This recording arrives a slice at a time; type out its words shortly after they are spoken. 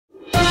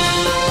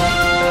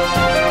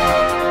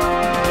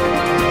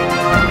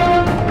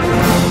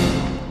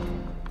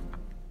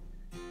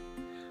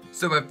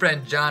So my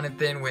friend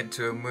Jonathan went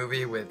to a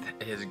movie with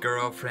his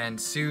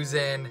girlfriend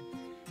Susan,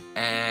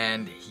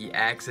 and he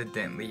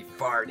accidentally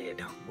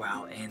farted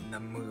while in the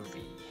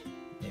movie.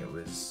 It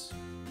was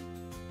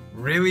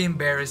really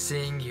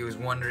embarrassing. He was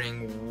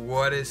wondering,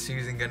 what is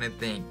Susan gonna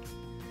think?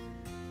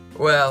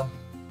 Well,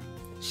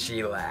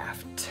 she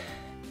laughed.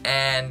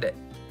 And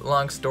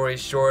long story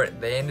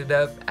short, they ended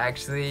up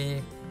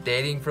actually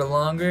dating for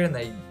longer, and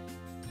they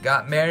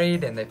got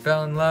married and they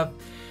fell in love.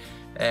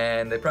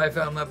 And they probably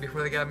fell in love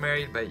before they got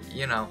married, but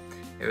you know,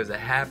 it was a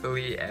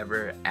happily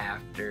ever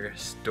after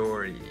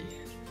story.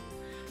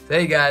 So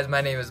hey guys,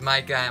 my name is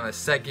Micah. I'm a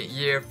second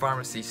year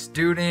pharmacy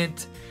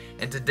student,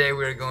 and today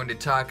we're going to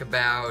talk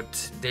about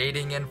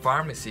dating in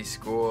pharmacy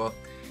school.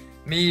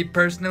 Me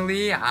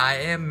personally, I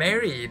am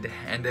married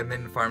and am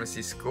in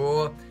pharmacy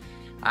school.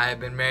 I have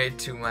been married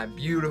to my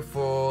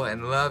beautiful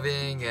and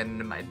loving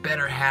and my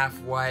better half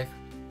wife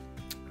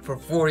for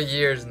 4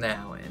 years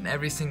now, and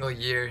every single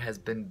year has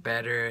been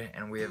better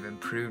and we have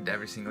improved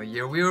every single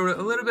year. We were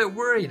a little bit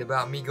worried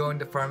about me going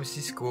to pharmacy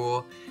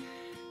school,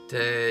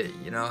 to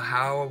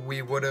how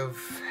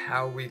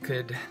we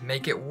could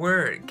make it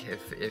work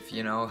if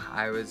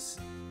I was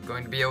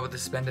going to be able to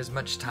spend as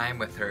much time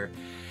with her.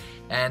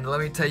 And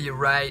let me tell you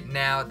right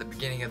now at the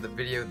beginning of the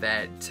video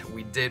that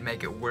we did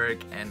make it work,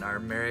 and our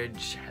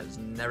marriage has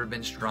never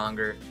been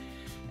stronger.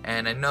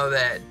 And I know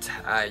that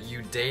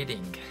you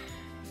dating,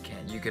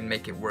 you can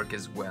make it work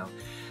as well.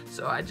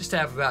 So I just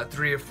have about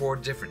 3 or 4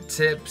 different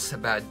tips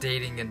about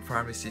dating in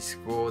pharmacy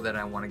school that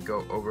I want to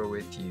go over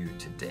with you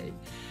today.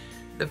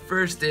 The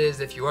first is,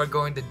 if you are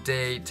going to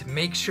date,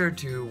 make sure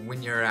to,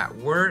 when you're at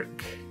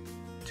work,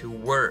 to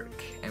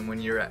work, and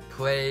when you're at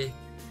play,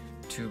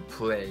 to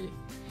play.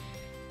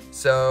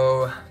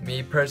 So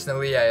me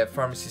personally, I have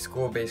pharmacy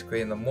school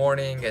basically in the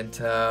morning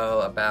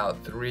until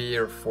about 3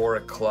 or 4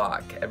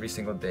 o'clock every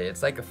single day.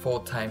 It's like a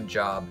full-time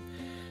job.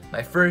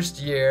 My first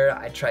year,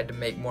 I tried to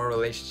make more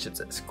relationships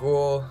at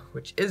school,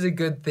 which is a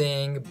good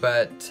thing,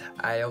 but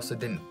I also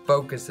didn't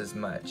focus as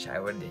much. I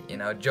would,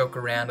 joke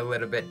around a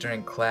little bit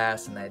during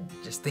class, and I'd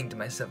just think to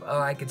myself,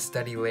 oh, I could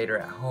study later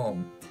at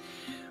home.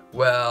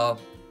 Well,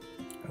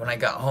 when I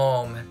got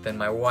home, then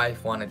my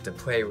wife wanted to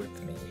play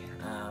with me.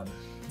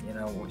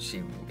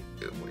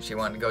 She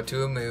wanted to go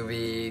to a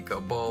movie, go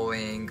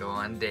bowling, go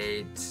on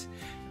dates.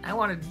 I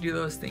wanted to do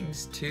those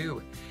things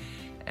too.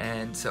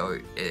 And so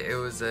it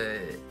was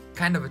a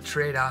kind of a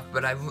trade-off,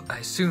 but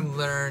I soon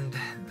learned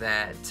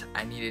that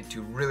I needed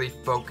to really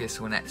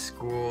focus when at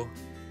school,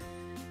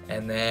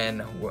 and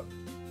then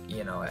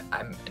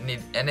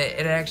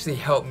it actually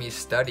helped me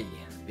study,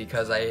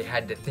 because I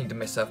had to think to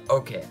myself,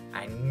 okay,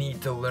 I need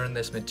to learn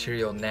this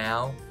material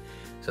now,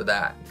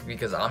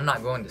 because I'm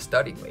not going to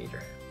study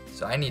later,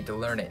 so I need to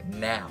learn it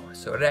now.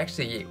 So it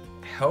actually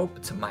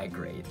helped my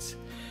grades.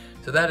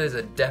 So that is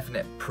a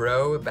definite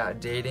pro about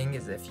dating,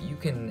 is if you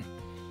can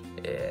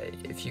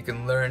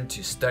learn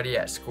to study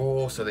at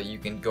school so that you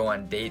can go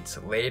on dates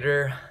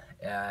later,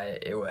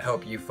 it will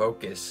help you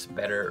focus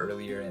better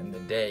earlier in the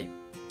day.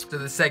 So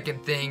the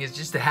second thing is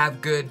just to have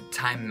good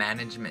time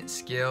management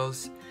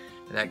skills.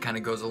 That kind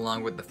of goes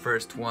along with the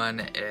first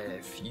one.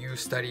 If you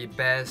study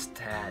best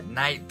at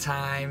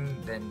nighttime,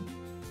 then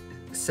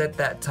set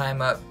that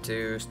time up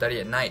to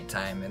study at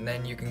nighttime, and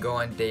then you can go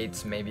on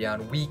dates maybe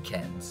on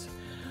weekends.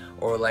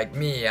 Or like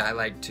me, I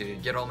like to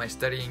get all my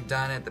studying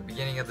done at the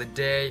beginning of the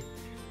day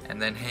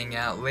and then hang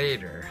out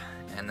later,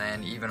 and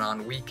then even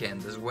on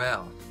weekends as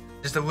well.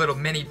 Just a little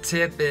mini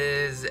tip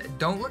is,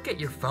 don't look at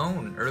your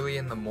phone early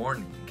in the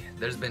morning.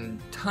 There's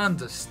been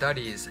tons of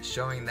studies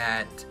showing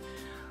that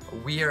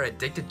we are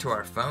addicted to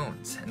our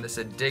phones, and this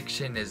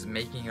addiction is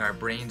making our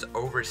brains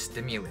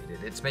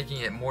overstimulated. It's making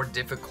it more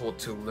difficult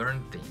to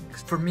learn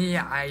things. For me,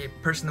 I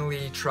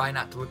personally try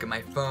not to look at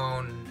my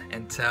phone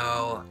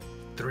until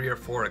 3 or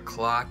 4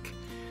 o'clock.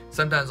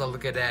 Sometimes I'll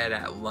look at it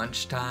at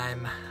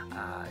lunchtime,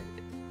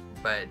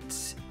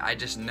 but I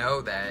just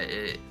know that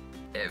it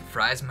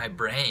fries my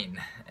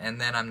brain, and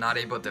then I'm not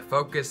able to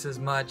focus as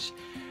much.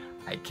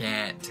 I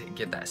can't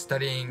get that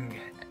studying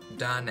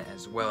done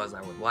as well as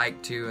I would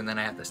like to, and then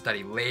I have to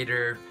study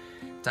later.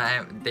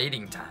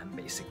 Dating time,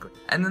 basically.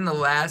 And then the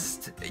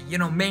last,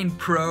 main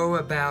pro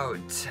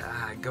about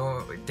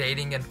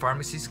dating in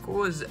pharmacy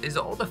school is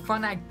all the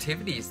fun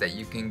activities that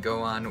you can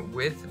go on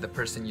with the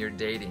person you're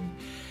dating.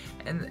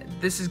 And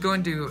this is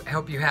going to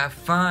help you have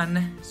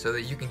fun so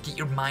that you can get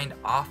your mind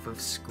off of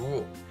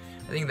school.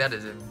 I think that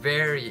is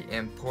very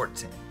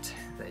important,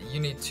 that you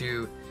need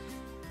to,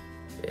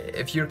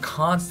 if you're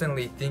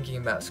constantly thinking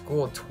about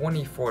school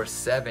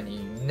 24/7, you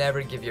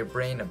never give your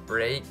brain a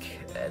break,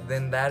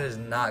 then that is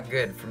not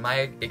good. From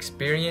my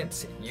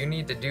experience, you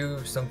need to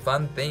do some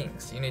fun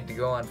things. You need to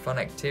go on fun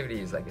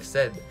activities, like I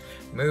said,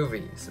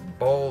 movies,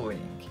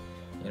 bowling,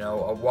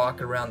 a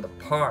walk around the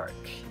park.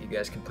 You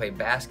guys can play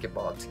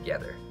basketball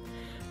together.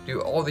 Do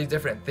all these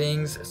different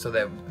things so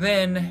that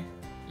then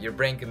your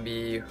brain can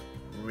be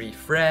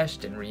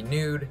refreshed and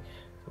renewed.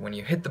 When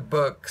you hit the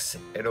books,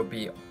 it'll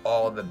be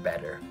all the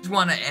better. I just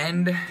want to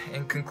end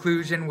in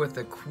conclusion with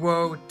a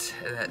quote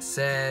that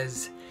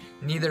says,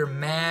 neither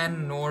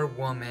man nor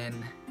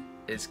woman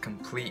is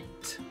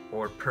complete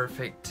or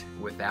perfect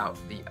without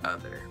the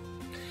other.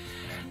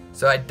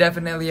 So I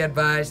definitely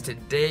advise to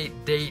date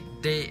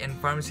in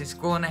pharmacy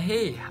school. And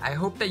hey, I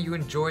hope that you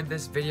enjoyed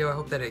this video. I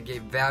hope that it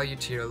gave value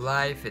to your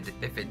life.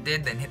 If it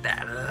did, then hit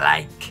that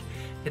like,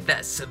 hit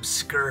that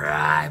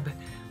subscribe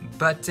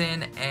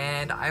button,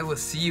 and I will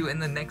see you in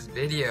the next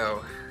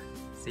video.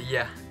 See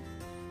ya.